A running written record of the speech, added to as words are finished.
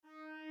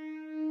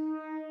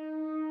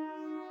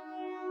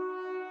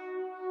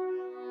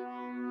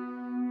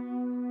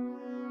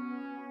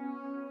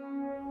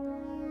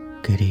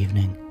Good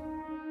evening.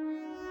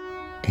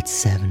 It's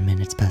 7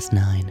 minutes past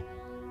 9,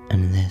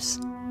 and this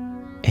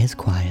is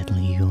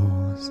Quietly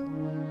Yours.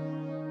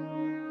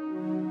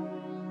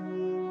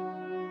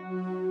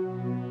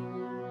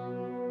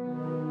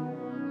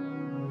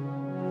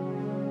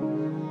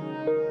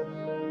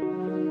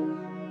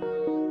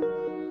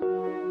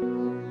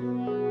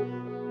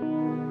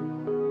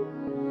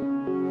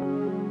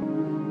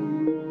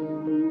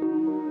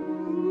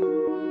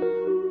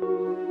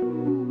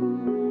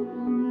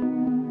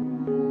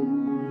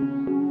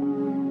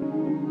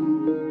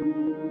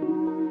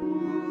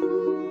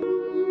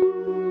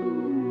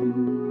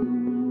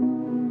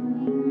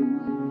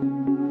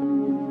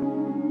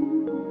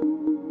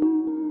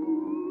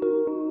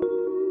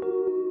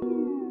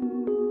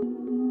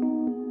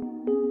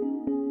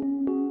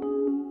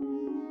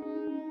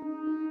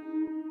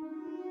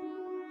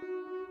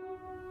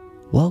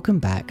 Welcome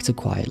back to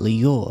Quietly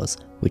Yours,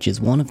 which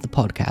is one of the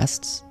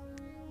podcasts.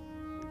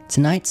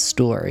 Tonight's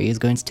story is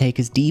going to take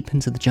us deep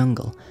into the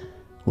jungle,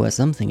 where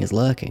something is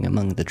lurking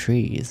among the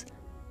trees.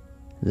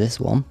 This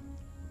one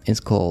is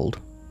called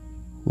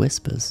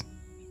Whispers.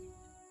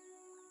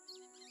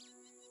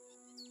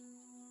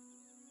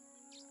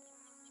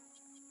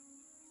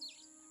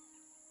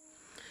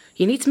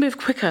 You need to move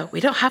quicker.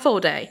 We don't have all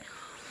day.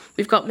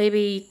 We've got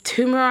maybe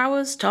 2 more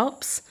hours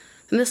tops.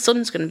 Then the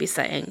sun's going to be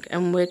setting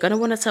and we're going to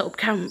want to set up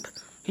camp.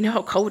 You know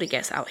how cold it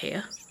gets out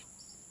here.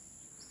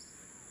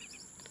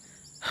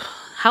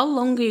 How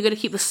long are you going to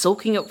keep the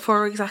sulking up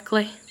for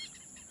exactly?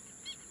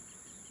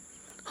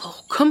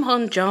 Oh, come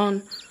on,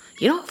 John.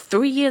 You're not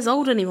 3 years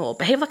old anymore.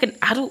 Behave like an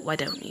adult, why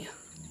don't you?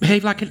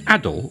 Behave like an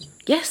adult?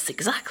 Yes,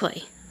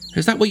 exactly.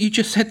 Is that what you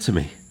just said to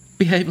me?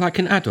 Behave like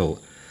an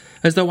adult?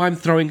 As though I'm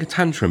throwing a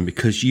tantrum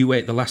because you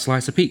ate the last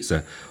slice of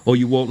pizza, or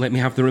you won't let me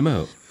have the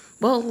remote?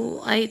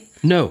 Well,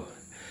 No,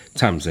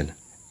 Tamsin,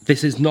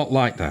 this is not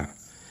like that.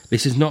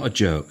 This is not a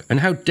joke,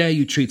 and how dare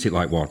you treat it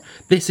like one?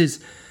 This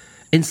is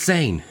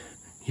insane.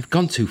 You've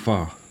gone too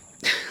far.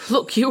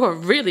 Look, you are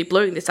really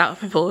blowing this out of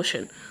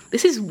proportion.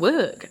 This is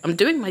work. I'm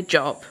doing my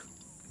job.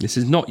 This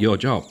is not your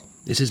job.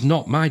 This is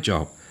not my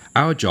job.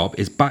 Our job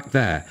is back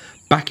there,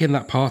 back in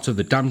that part of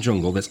the damn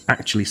jungle that's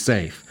actually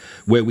safe,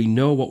 where we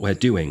know what we're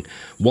doing,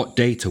 what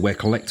data we're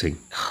collecting.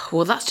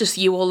 Well, that's just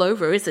you all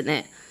over, isn't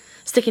it?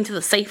 Sticking to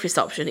the safest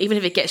option, even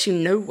if it gets you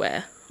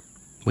nowhere.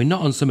 We're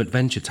not on some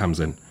adventure,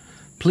 Tamsin.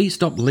 Please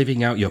stop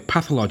living out your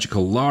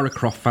pathological Lara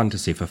Croft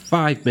fantasy for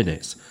 5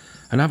 minutes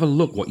and have a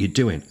look what you're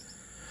doing.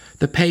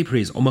 The paper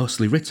is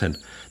mostly written.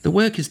 The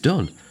work is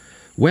done.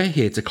 We're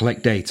here to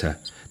collect data.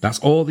 That's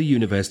all the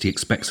university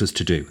expects us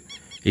to do.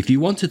 If you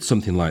wanted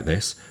something like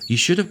this, you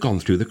should have gone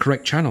through the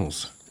correct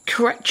channels.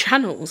 Correct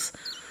channels?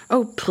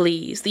 Oh,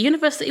 please. The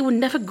university would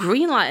never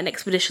greenlight an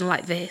expedition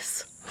like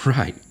this.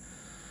 Right.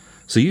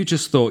 So you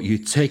just thought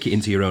you'd take it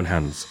into your own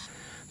hands.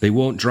 They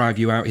won't drive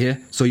you out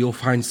here, so you'll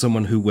find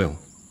someone who will.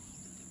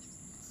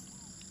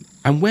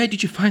 And where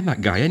did you find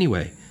that guy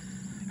anyway?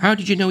 How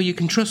did you know you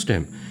can trust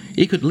him?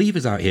 He could leave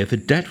us out here for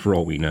dead for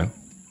all we know.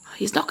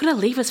 He's not going to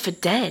leave us for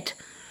dead.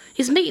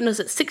 He's meeting us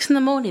at 6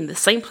 a.m, the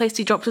same place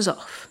he dropped us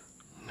off.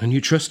 And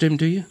you trust him,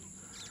 do you?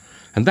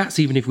 And that's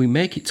even if we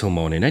make it till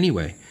morning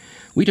anyway.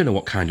 We don't know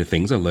what kind of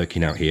things are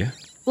lurking out here.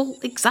 Well,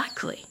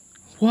 exactly.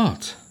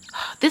 What?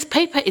 This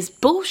paper is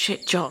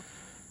bullshit, John.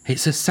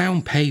 It's a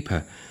sound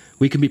paper.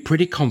 We can be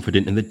pretty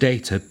confident in the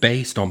data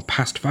based on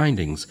past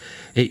findings.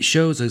 It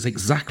shows us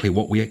exactly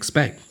what we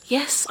expect.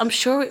 Yes, I'm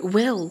sure it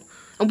will.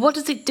 And what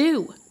does it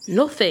do?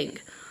 Nothing.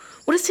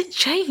 What does it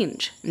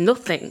change?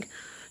 Nothing.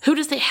 Who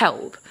does it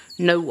help?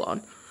 No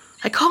one.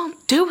 I can't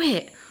do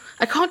it.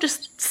 I can't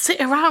just sit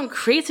around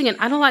creating and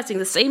analysing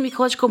the same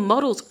ecological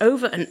models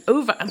over and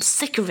over. I'm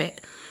sick of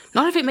it.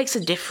 None of it makes a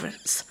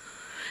difference.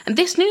 And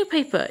this new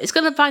paper is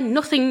going to find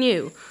nothing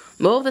new.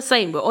 More of the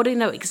same, we already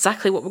know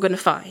exactly what we're going to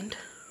find.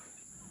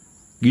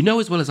 You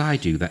know as well as I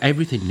do that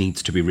everything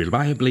needs to be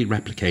reliably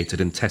replicated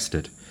and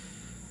tested.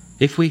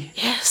 If we...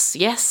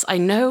 Yes, I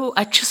know.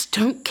 I just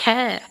don't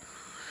care.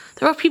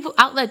 There are people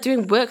out there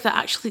doing work that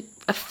actually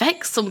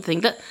affects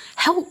something, that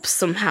helps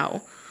somehow.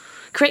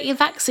 Creating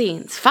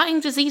vaccines, fighting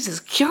diseases,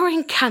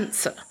 curing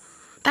cancer.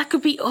 That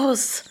could be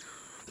us.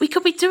 We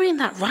could be doing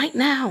that right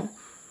now.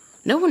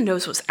 No one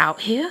knows what's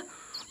out here.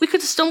 We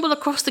could stumble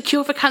across the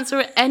cure for cancer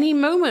at any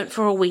moment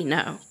for all we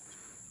know.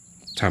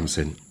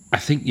 Tamsin, I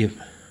think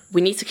you've... We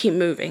need to keep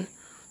moving.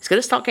 It's going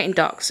to start getting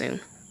dark soon.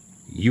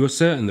 You are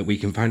certain that we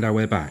can find our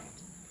way back?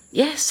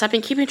 Yes, I've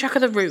been keeping track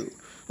of the route.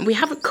 And we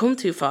haven't come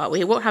too far.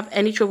 We won't have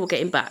any trouble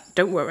getting back.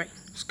 Don't worry.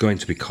 It's going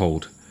to be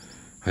cold.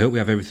 I hope we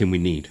have everything we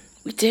need.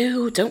 We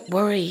do. Don't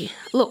worry.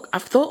 Look,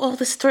 I've thought all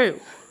this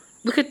through.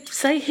 We could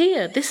stay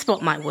here. This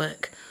spot might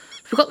work.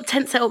 If we've got the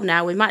tent set up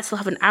now, we might still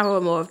have an hour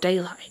or more of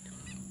daylight.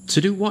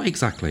 To do what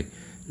exactly?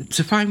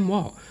 To find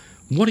what?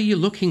 What are you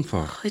looking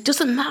for? It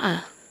doesn't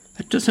matter.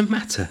 It doesn't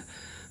matter.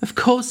 Of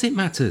course it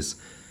matters.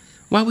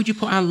 Why would you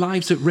put our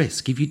lives at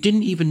risk if you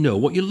didn't even know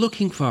what you're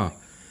looking for?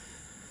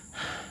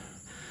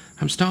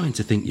 I'm starting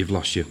to think you've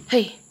lost you.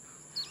 Hey,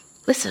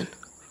 listen.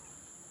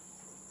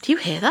 Do you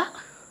hear that?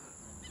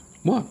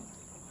 What?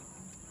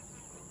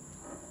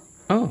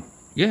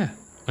 Yeah,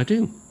 I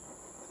do.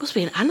 Must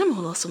be an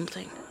animal or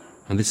something.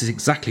 And this is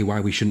exactly why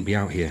we shouldn't be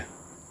out here.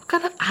 What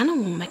kind of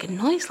animal will make a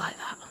noise like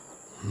that?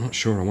 I'm not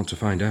sure I want to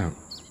find out.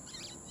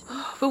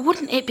 But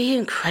wouldn't it be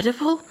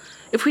incredible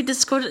if we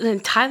discovered an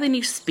entirely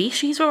new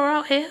species while we're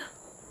out here?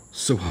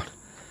 So what?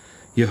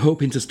 You're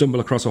hoping to stumble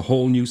across a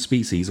whole new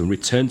species and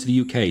return to the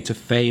UK to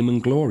fame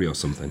and glory or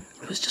something?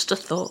 It was just a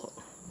thought.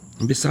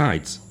 And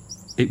besides,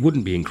 it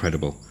wouldn't be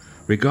incredible.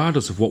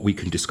 Regardless of what we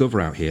can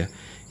discover out here,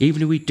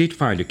 even if we did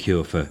find a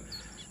cure for...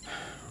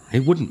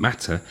 It wouldn't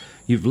matter.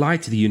 You've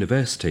lied to the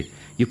university.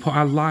 You've put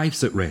our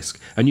lives at risk,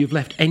 and you've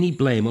left any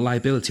blame or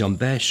liability on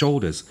their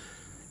shoulders.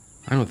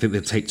 I don't think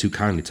they'll take too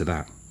kindly to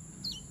that.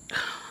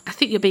 I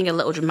think you're being a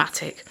little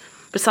dramatic.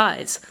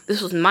 Besides,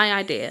 this was my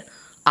idea.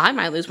 I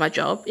might lose my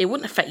job. It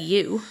wouldn't affect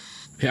you.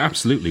 It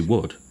absolutely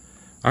would.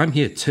 I'm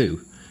here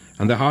too,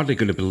 and they're hardly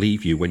going to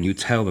believe you when you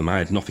tell them I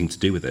had nothing to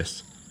do with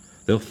this.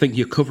 They'll think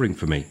you're covering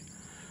for me.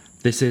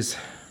 This is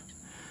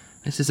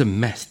a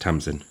mess,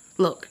 Tamsin.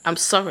 Look, I'm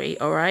sorry,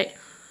 alright?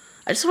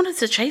 I just wanted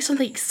to chase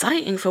something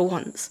exciting for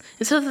once,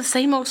 instead of the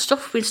same old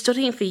stuff we've been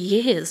studying for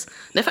years,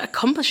 never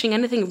accomplishing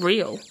anything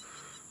real.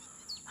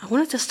 I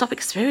wanted to stop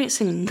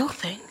experiencing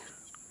nothing.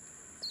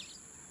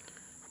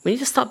 We need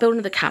to start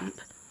building the camp.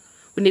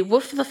 We need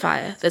wood for the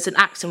fire. There's an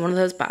axe in one of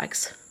those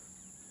bags.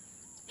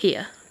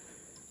 Here.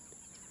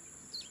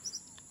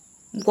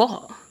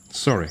 What?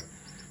 Sorry,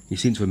 you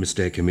seem to have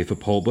mistaken me for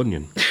Paul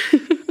Bunyan.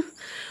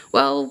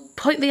 Well,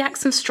 point the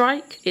axe and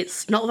strike.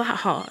 It's not that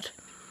hard.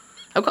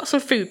 I've got some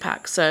food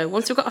packs, so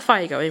once we've got a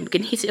fire going, we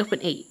can heat it up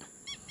and eat.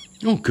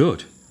 Oh,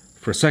 good.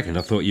 For a second,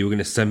 I thought you were going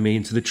to send me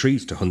into the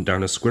trees to hunt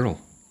down a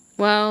squirrel.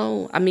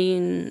 Well, I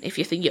mean, if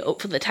you think you're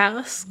up for the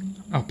task.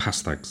 I'll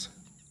pass, thanks.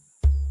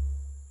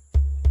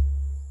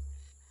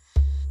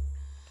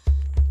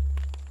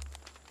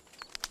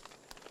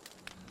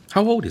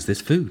 How old is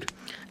this food?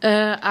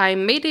 I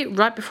made it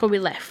right before we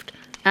left,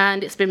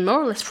 and it's been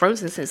more or less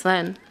frozen since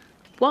then.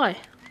 Why?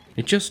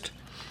 It just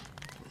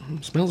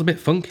smells a bit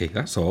funky,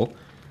 that's all.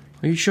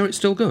 Are you sure it's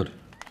still good?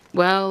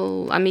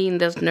 Well, I mean,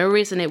 there's no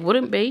reason it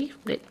wouldn't be.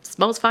 It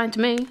smells fine to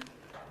me.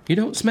 You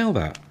don't smell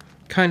that?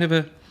 Kind of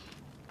a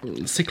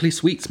sickly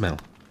sweet smell.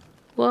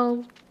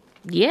 Well,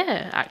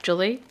 yeah,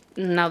 actually,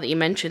 now that you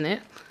mention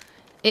it.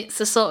 It's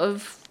a sort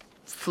of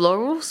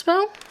floral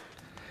smell?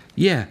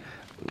 Yeah,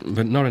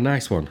 but not a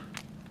nice one.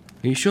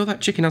 Are you sure that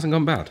chicken hasn't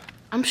gone bad?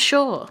 I'm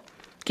sure.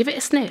 Give it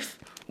a sniff.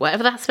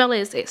 Whatever that smell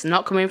is, it's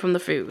not coming from the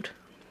food.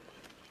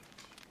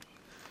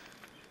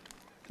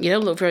 You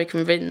don't look very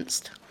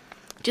convinced.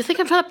 Do you think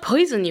I'm trying to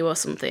poison you or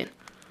something?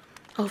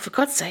 Oh, for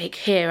God's sake,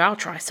 here, I'll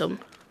try some.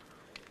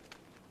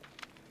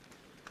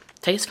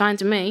 Tastes fine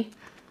to me.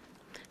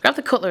 Grab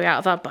the cutlery out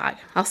of that bag.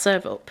 I'll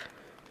serve up.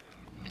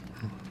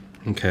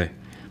 Okay,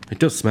 it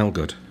does smell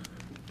good.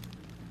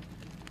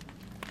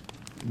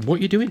 What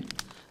are you doing?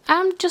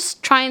 I'm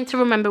just trying to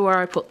remember where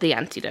I put the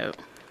antidote.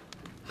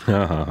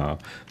 Ha ha ha,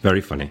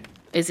 very funny.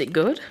 Is it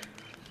good?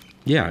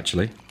 Yeah,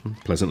 actually, I'm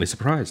pleasantly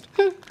surprised.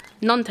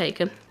 None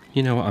taken.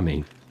 You know what I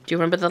mean. Do you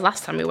remember the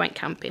last time we went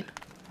camping?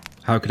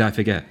 How could I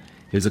forget?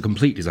 It was a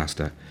complete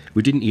disaster.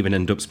 We didn't even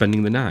end up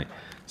spending the night.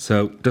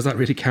 So, does that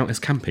really count as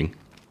camping?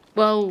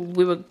 Well,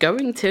 we were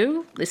going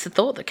to. It's the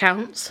thought that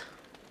counts.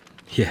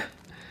 Yeah,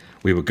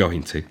 we were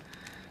going to.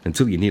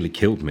 Until you nearly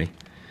killed me.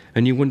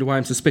 And you wonder why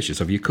I'm suspicious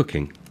of your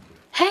cooking.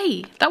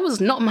 Hey, that was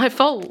not my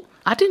fault.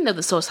 I didn't know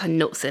the sauce had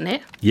nuts in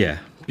it. Yeah,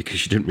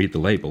 because you didn't read the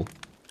label.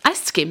 I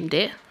skimmed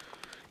it.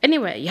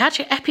 Anyway, you had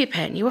your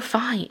EpiPen. You were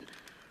fine.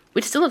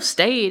 We'd still have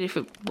stayed if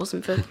it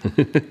wasn't for...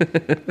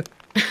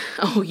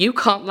 Oh, you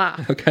can't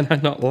laugh. How can I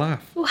not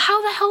laugh? Well,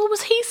 how the hell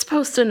was he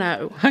supposed to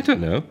know? I don't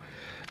know.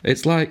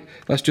 It's like,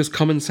 that's just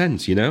common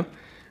sense, you know?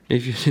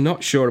 If you're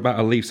not sure about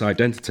a leaf's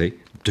identity,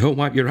 don't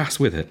wipe your ass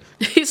with it.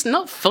 It's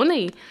not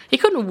funny. He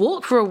couldn't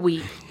walk for a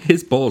week.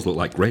 His balls look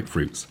like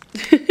grapefruits.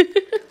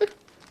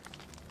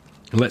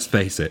 Let's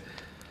face it,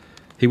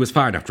 he was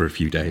fine after a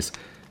few days.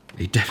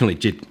 He definitely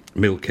did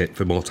milk it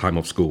for more time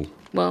off school.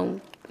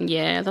 Well,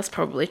 yeah, that's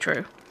probably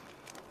true.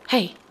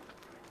 Hey,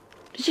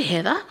 did you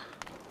hear that?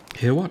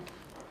 Hear what?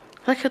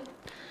 Like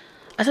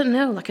I don't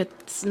know, like a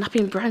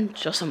snapping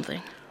branch or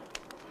something.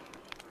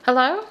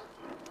 Hello?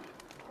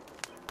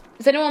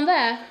 Is anyone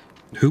there?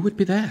 Who would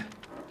be there?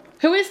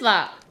 Who is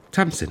that?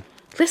 Tamsin.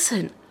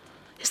 Listen,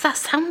 it's that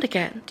sound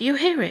again. Do you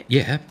hear it?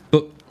 Yeah,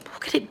 but...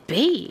 What could it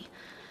be?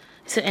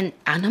 Is it an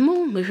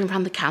animal moving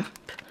around the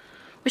camp?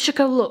 We should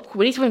go look.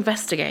 We need to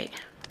investigate.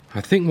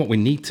 I think what we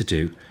need to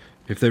do,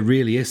 if there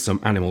really is some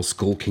animal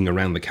skulking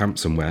around the camp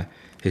somewhere,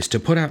 is to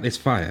put out this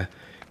fire,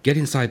 get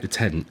inside the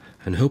tent,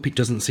 and hope it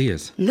doesn't see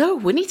us. No,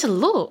 we need to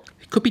look.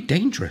 It could be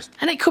dangerous.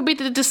 And it could be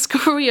the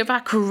discovery of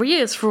our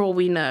careers for all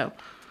we know.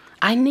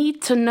 I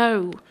need to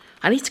know.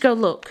 I need to go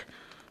look.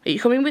 Are you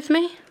coming with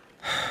me?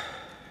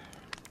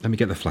 Let me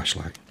get the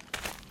flashlight.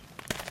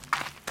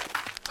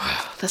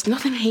 There's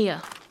nothing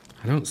here.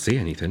 I don't see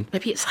anything.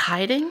 Maybe it's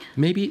hiding?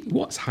 Maybe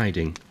what's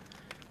hiding?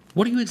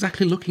 What are you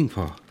exactly looking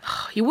for?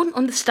 You wouldn't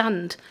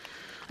understand.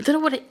 I don't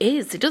know what it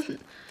is. It doesn't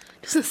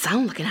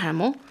sound like an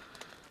animal.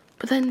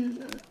 But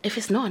then, if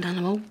it's not an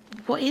animal,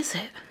 what is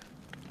it?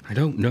 I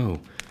don't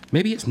know.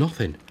 Maybe it's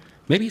nothing.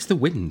 Maybe it's the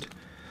wind.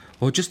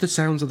 Or just the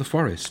sounds of the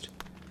forest.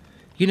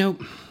 You know,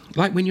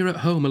 like when you're at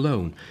home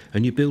alone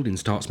and your building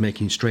starts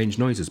making strange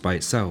noises by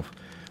itself.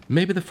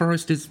 Maybe the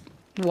forest is...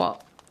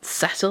 What?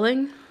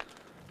 Settling?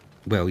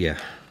 Well, yeah.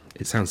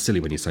 It sounds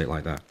silly when you say it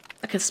like that.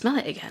 I can smell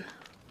it again.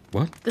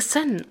 What? The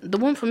scent, the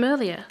one from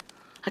earlier.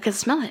 I can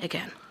smell it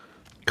again.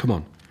 Come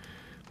on.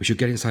 We should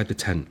get inside the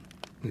tent.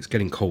 It's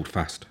getting cold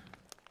fast.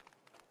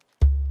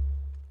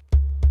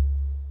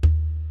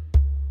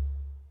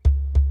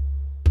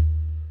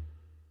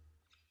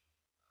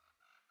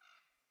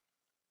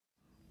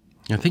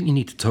 I think you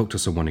need to talk to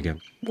someone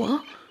again.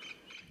 What?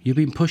 You've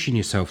been pushing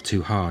yourself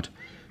too hard,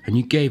 and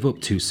you gave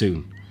up too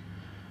soon.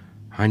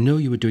 I know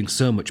you were doing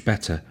so much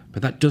better,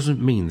 but that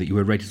doesn't mean that you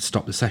were ready to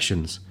stop the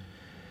sessions.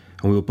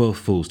 And we were both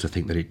fools to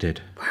think that it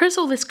did. Where is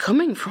all this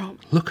coming from?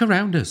 Look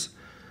around us.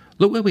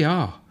 Look where we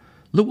are.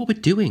 Look what we're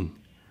doing.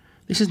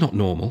 This is not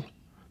normal.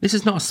 This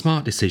is not a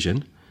smart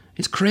decision.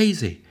 It's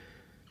crazy.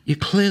 You're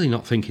clearly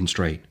not thinking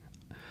straight.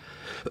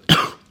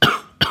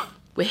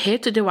 We're here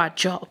to do our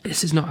job.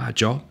 This is not our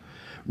job.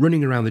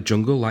 Running around the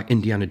jungle like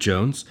Indiana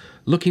Jones,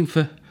 looking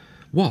for...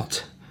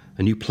 what?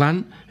 A new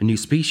plant? A new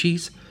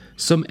species?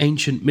 Some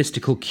ancient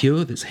mystical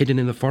cure that's hidden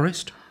in the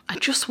forest? I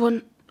just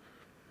want...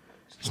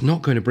 It's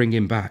not going to bring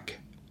him back.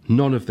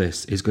 None of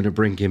this is going to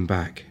bring him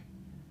back.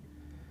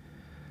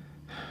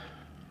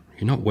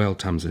 You're not well,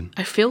 Tamsin.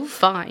 I feel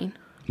fine.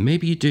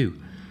 Maybe you do,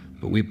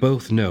 but we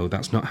both know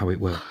that's not how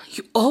it works.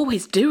 You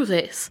always do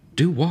this.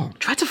 Do what?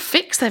 Try to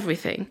fix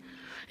everything.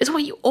 It's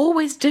what you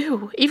always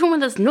do. Even when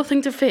there's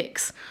nothing to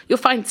fix, you'll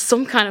find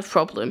some kind of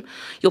problem.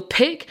 You'll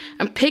pick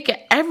and pick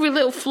at every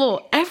little flaw,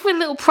 every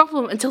little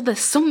problem until there's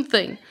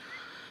something.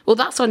 Well,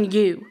 that's on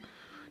you.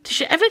 Did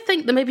you ever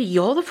think that maybe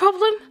you're the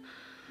problem?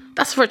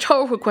 That's a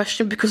rhetorical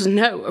question because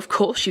no, of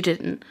course you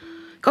didn't.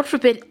 God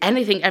forbid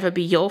anything ever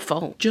be your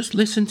fault. Just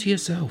listen to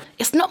yourself.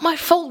 It's not my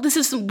fault this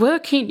isn't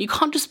working. You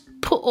can't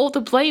just put all the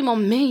blame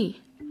on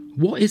me.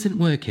 What isn't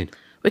working?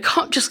 We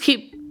can't just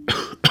keep...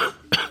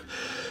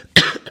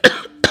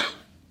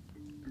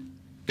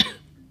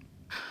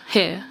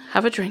 Here,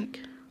 have a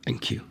drink.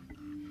 Thank you.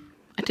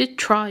 I did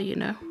try, you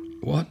know.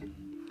 What?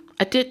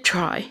 I did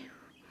try.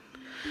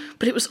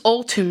 But it was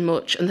all too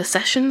much, and the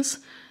sessions,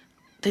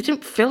 they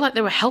didn't feel like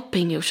they were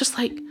helping. It was just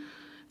like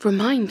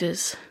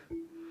reminders.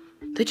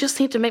 They just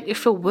seemed to make me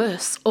feel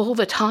worse all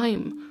the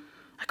time.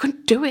 I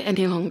couldn't do it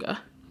any longer.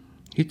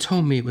 You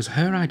told me it was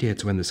her idea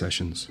to end the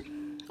sessions.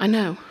 I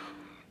know.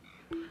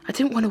 I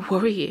didn't want to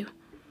worry you.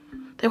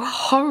 They were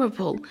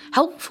horrible.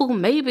 Helpful,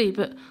 maybe,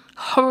 but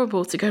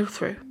horrible to go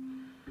through.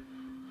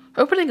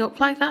 Opening up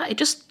like that, it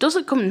just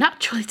doesn't come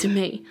naturally to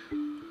me.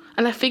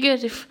 And I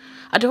figured if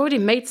I'd already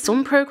made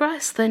some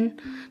progress, then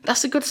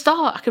that's a good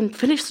start. I can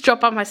finish the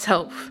job by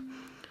myself.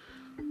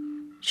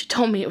 She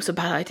told me it was a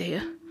bad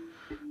idea,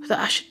 that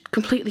I should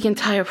complete the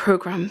entire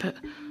program, but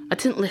I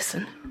didn't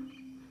listen.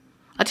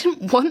 I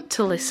didn't want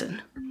to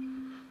listen.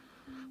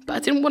 But I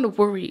didn't want to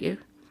worry you.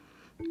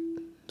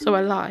 So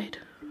I lied.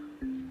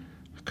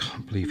 I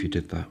can't believe you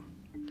did that.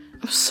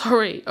 I'm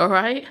sorry,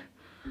 alright?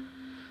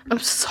 I'm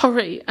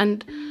sorry,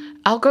 and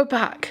I'll go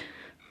back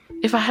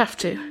if I have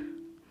to.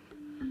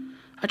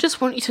 I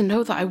just want you to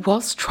know that I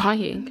was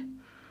trying.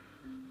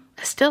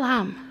 I still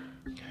am.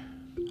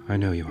 I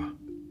know you are.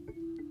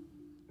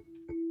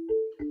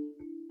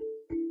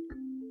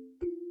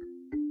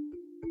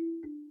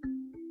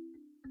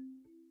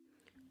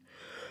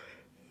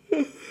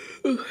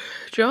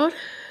 John,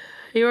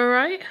 you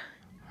alright?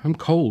 I'm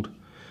cold.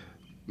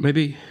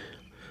 Maybe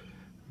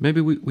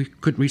we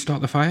could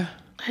restart the fire?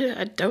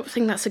 I don't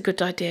think that's a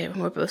good idea when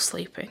we're both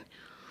sleeping.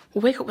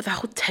 We'll wake up with the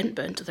whole tent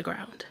burned to the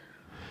ground.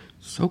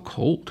 So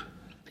cold.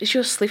 Is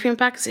your sleeping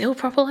bag sealed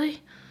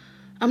properly?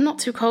 I'm not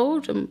too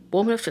cold. I'm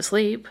warm enough to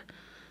sleep.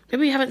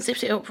 Maybe you haven't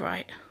zipped it up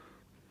right.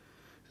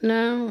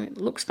 No, it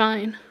looks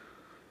fine.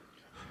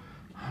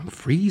 I'm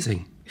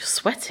freezing. You're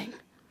sweating.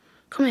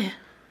 Come here.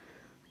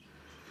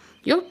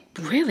 You're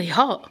really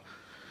hot.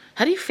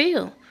 How do you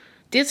feel?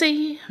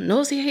 Dizzy?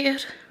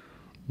 Nauseated?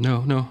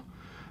 No.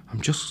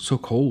 I'm just so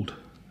cold.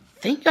 I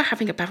think you're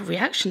having a bad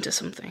reaction to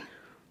something.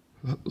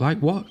 Like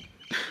what?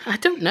 I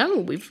don't know.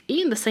 We've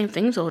eaten the same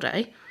things all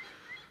day.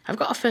 I've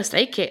got a first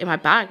aid kit in my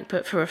bag,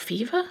 but for a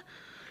fever,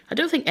 I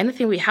don't think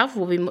anything we have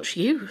will be much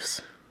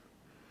use.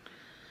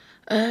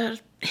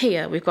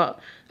 Here, we've got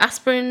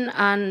aspirin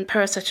and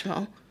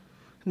paracetamol.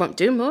 It won't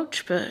do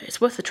much, but it's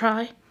worth a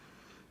try.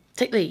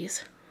 Take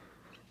these.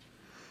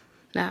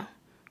 Now,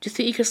 do you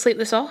think you can sleep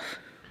this off?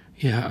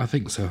 Yeah, I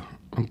think so.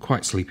 I'm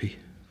quite sleepy.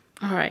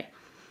 All right.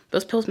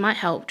 Those pills might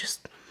help.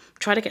 Just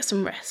try to get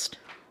some rest.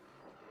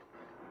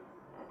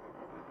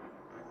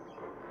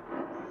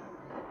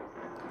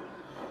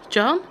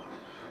 John?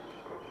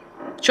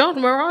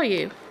 John, where are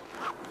you?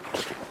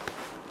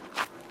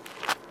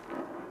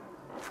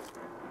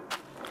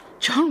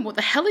 John, what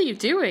the hell are you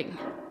doing?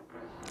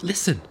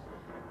 Listen.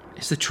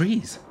 It's the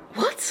trees.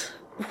 What?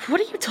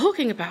 What are you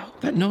talking about?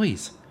 That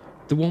noise.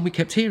 The one we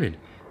kept hearing.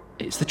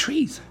 It's the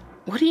trees.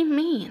 What do you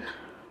mean?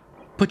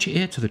 Put your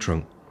ear to the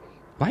trunk,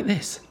 like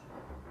this,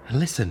 and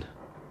listen.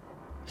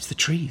 It's the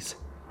trees.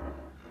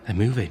 They're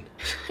moving.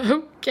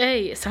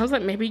 Okay, it sounds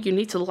like maybe you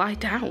need to lie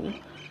down.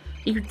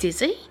 Are you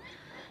dizzy?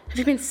 Have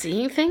you been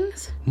seeing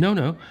things?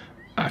 No,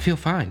 I feel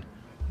fine.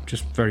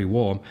 Just very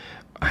warm.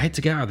 I had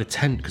to get out of the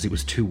tent because it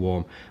was too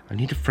warm. I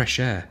needed fresh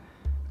air.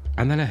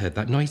 And then I heard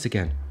that noise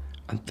again.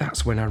 And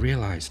that's when I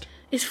realised.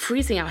 It's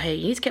freezing out here.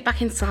 You need to get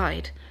back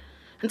inside.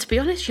 And to be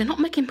honest, you're not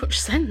making much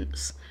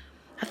sense.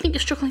 I think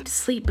you're struggling to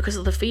sleep because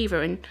of the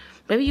fever, and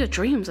maybe your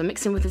dreams are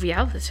mixing with the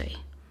reality.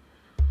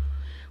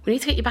 We need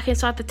to get you back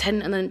inside the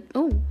tent and then...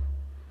 Oh,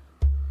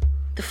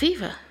 the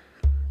fever.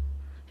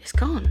 It's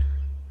gone.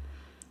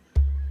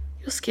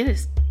 Your skin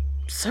is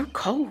so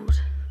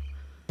cold.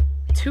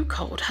 Too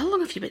cold. How long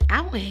have you been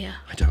out here?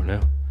 I don't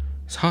know.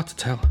 It's hard to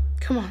tell.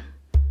 Come on,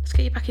 let's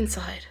get you back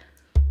inside.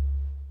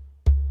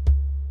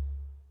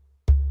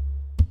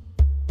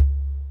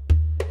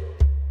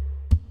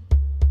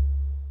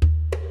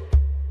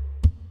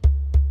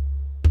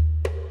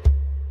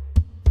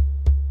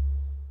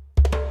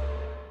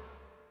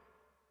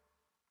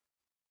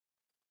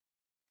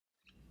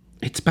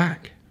 It's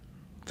back.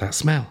 That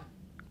smell.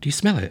 Do you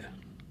smell it?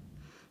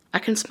 I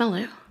can smell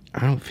it. I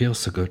don't feel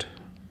so good.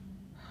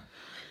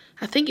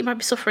 I think you might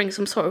be suffering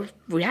some sort of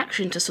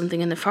reaction to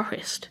something in the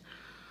forest.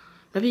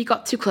 Maybe you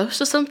got too close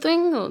to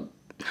something, or...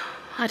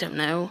 I don't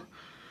know.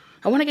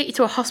 I want to get you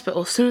to a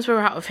hospital as soon as we're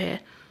out of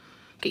here.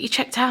 Get you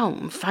checked out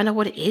and find out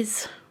what it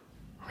is.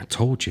 I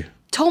told you.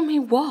 Told me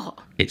what?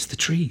 It's the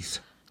trees.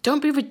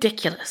 Don't be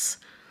ridiculous.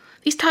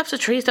 These types of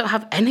trees don't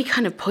have any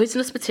kind of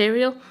poisonous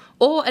material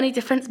or any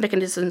defense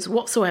mechanisms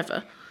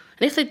whatsoever.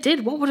 And if they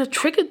did, what would have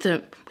triggered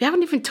them? We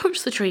haven't even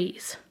touched the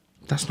trees.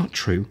 That's not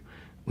true.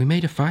 We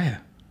made a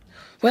fire.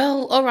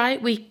 Well,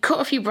 alright, we cut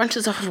a few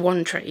branches off of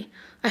one tree.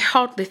 I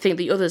hardly think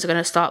the others are going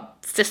to start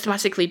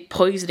systematically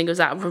poisoning us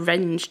out of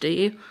revenge, do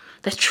you?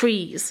 They're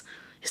trees.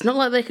 It's not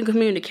like they can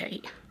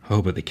communicate.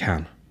 Oh, but they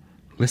can.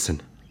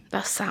 Listen.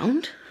 That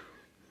sound?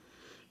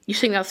 You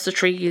think that's the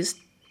trees,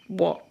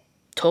 what,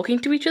 talking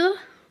to each other?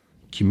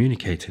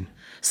 Communicating.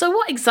 So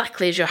what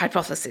exactly is your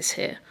hypothesis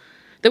here?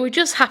 That we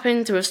just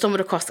happen to have stumbled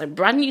across a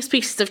brand new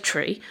species of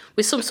tree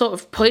with some sort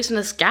of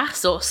poisonous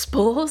gas or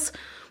spores,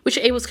 which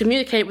are able to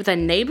communicate with their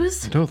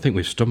neighbours? I don't think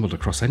we've stumbled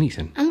across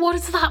anything. And what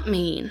does that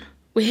mean?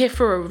 We're here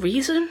for a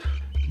reason?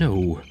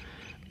 No.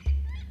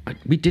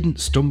 We didn't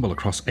stumble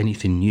across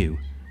anything new.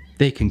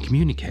 They can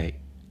communicate.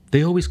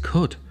 They always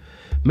could.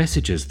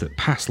 Messages that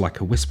pass like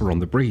a whisper on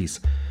the breeze.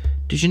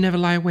 Did you never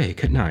lie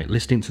awake at night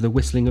listening to the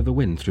whistling of the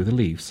wind through the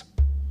leaves?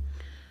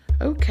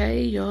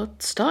 Okay, you're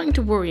starting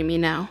to worry me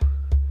now.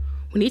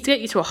 We need to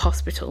get you to a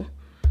hospital.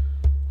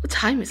 What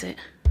time is it?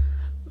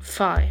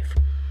 5.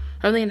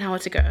 Only an hour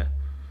to go.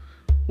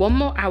 1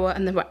 more hour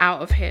and then we're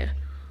out of here.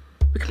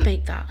 We can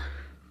make that.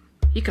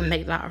 You can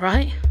make that,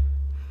 right?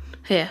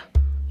 Here,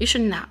 you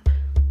should nap.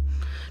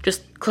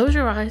 Just close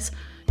your eyes,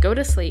 go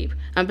to sleep,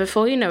 and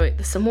before you know it,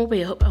 the sun will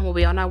be up and we'll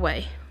be on our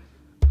way.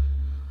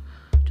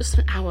 Just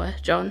an hour,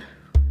 John.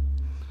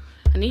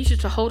 I need you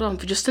to hold on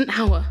for just an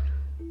hour.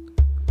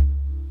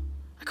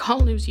 I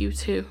can't lose you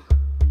too.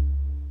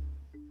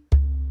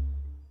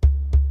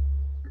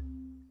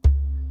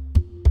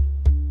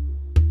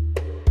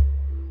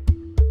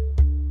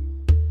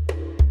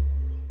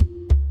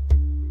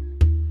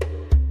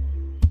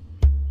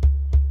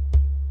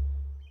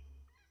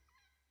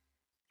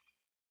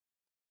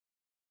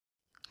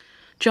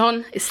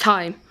 John, it's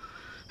time.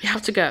 We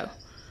have to go.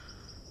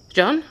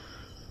 John?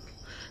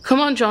 Come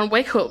on, John,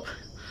 wake up.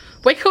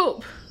 Wake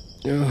up!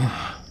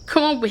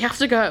 Come on, we have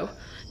to go.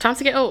 Time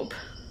to get up.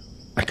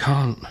 I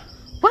can't.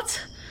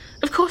 What?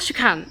 Of course you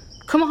can.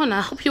 Come on,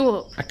 I'll help you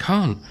up. I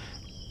can't.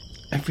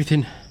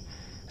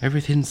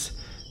 Everything's...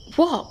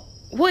 What?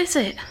 What is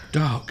it?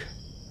 dark.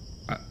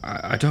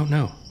 I don't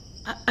know.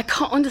 I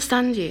can't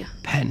understand you.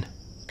 Pen.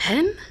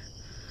 Pen?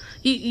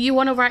 You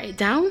want to write it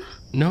down?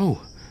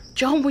 No.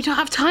 John, we don't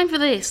have time for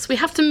this. We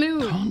have to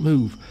move. Can't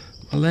move.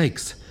 My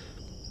legs.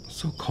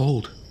 So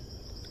cold.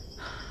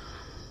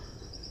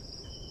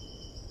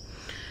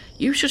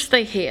 You should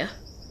stay here.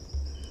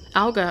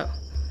 I'll go.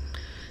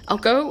 I'll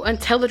go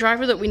and tell the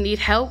driver that we need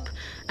help,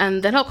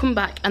 and then I'll come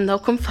back and they'll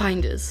come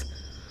find us.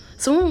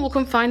 Someone will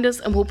come find us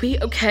and we'll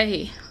be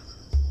okay.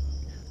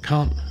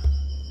 Can't.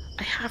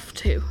 I have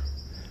to.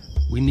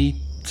 We need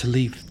to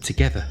leave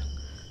together.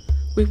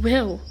 We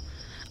will.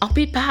 I'll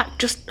be back.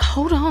 Just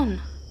hold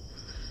on.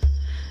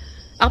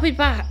 I'll be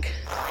back.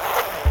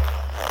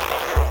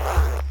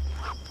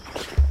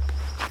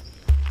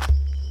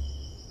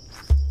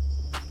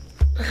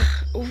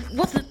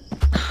 What the...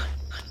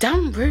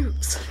 Down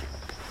roots.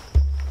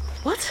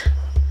 What?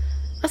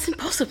 That's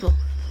impossible.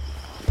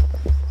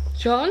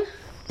 John?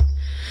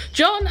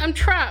 John, I'm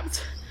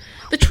trapped.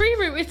 The tree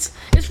root,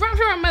 it's wrapped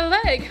around my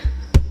leg.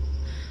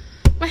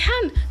 My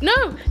hand.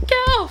 No, get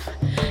off.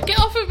 Get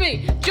off of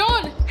me.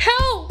 John,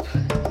 help.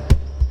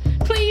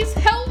 Please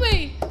help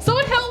me.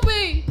 Someone help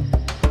me.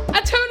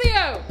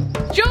 Antonio.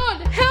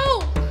 John,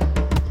 help.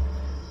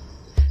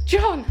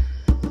 John.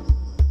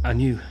 I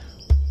knew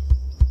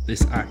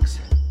this axe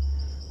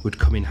would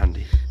come in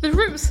handy. The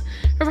roots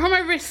around my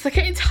wrists, they're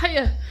getting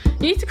tighter. You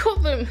need to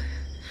cut them.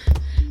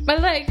 My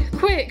leg,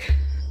 quick.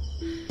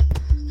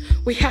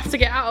 We have to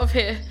get out of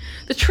here.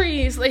 The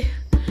trees,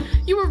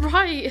 you were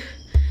right.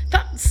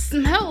 That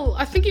smell,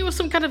 I think it was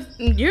some kind of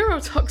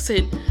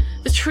neurotoxin.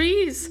 The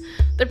trees,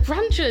 their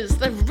branches,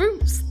 their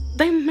roots,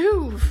 they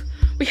move.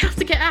 We have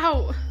to get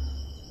out.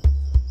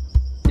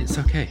 It's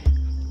okay.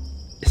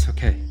 It's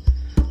okay.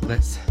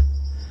 Let's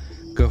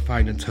go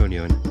find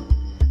Antonio and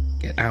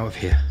get out of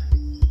here.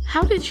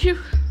 How did you...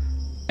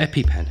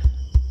 EpiPen.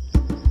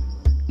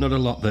 Not a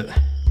lot that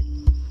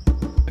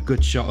a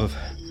good shot of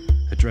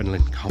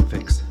adrenaline can't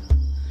fix.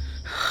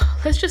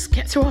 Let's just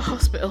get to a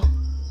hospital.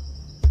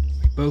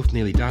 We both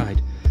nearly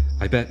died.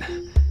 I bet...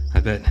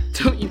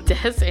 Don't you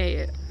dare say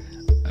it.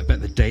 I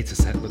bet the data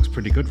set looks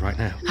pretty good right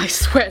now. I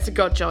swear to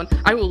God, John,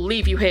 I will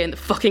leave you here in the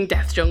fucking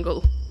death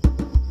jungle.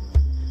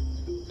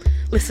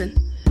 Listen,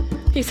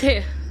 he's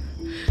here.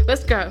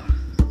 Let's go.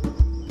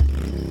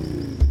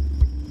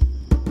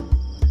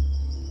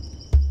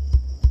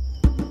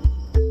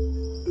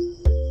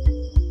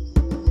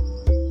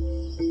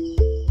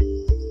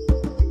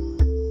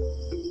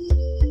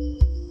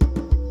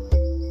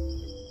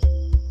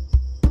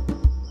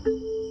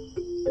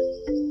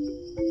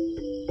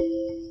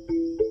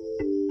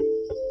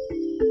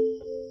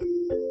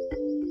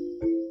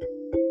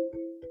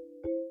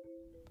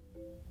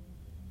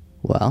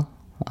 Well,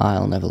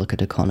 I'll never look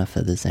at a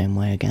conifer the same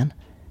way again.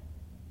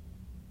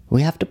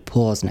 We have to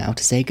pause now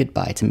to say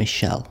goodbye to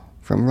Michelle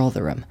from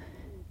Rotherham,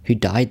 who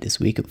died this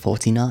week at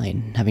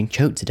 49, having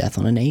choked to death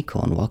on an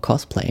acorn while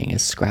cosplaying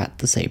as Scrat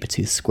the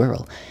saber-toothed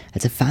squirrel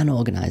at a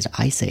fan-organised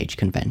Ice Age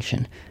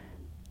convention.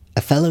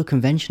 A fellow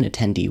convention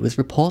attendee was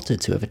reported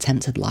to have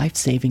attempted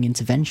life-saving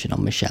intervention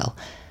on Michelle,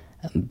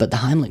 but the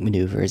Heimlich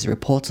manoeuvre is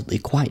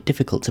reportedly quite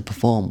difficult to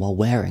perform while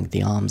wearing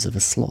the arms of a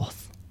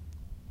sloth.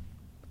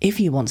 If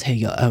you want to hear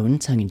your own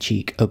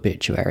tongue-in-cheek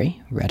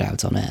obituary read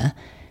out on air,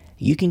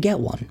 you can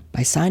get one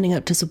by signing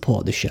up to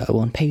support the show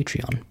on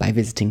Patreon by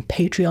visiting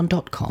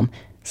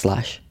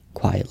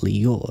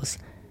patreon.com/quietlyyours.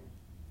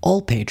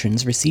 All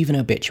patrons receive an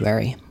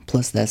obituary,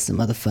 plus there's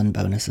some other fun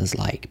bonuses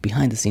like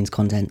behind-the-scenes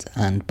content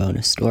and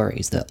bonus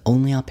stories that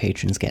only our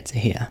patrons get to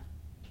hear.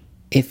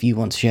 If you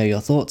want to share your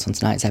thoughts on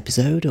tonight's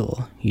episode,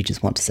 or you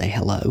just want to say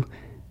hello,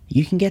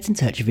 you can get in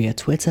touch via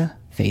Twitter,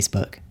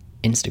 Facebook,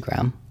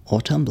 Instagram,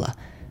 or Tumblr.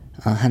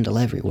 Our handle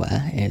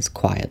everywhere is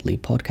Quietly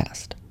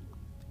Podcast.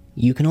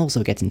 You can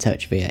also get in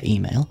touch via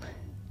email.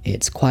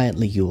 It's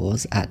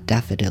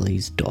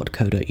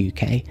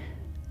quietlyyours@daffodillies.co.uk,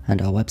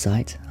 and our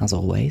website, as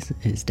always,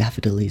 is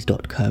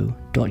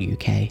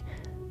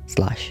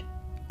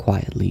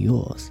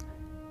daffodillies.co.uk/quietlyyours.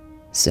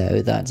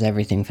 So that's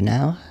everything for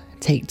now.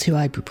 Take 2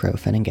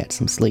 ibuprofen and get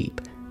some sleep,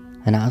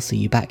 and I'll see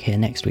you back here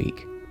next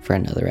week for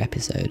another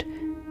episode.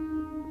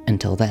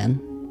 Until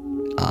then,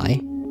 I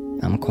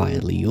am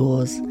quietly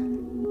yours,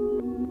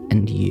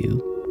 and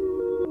you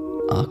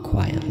are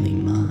quietly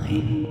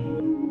mine.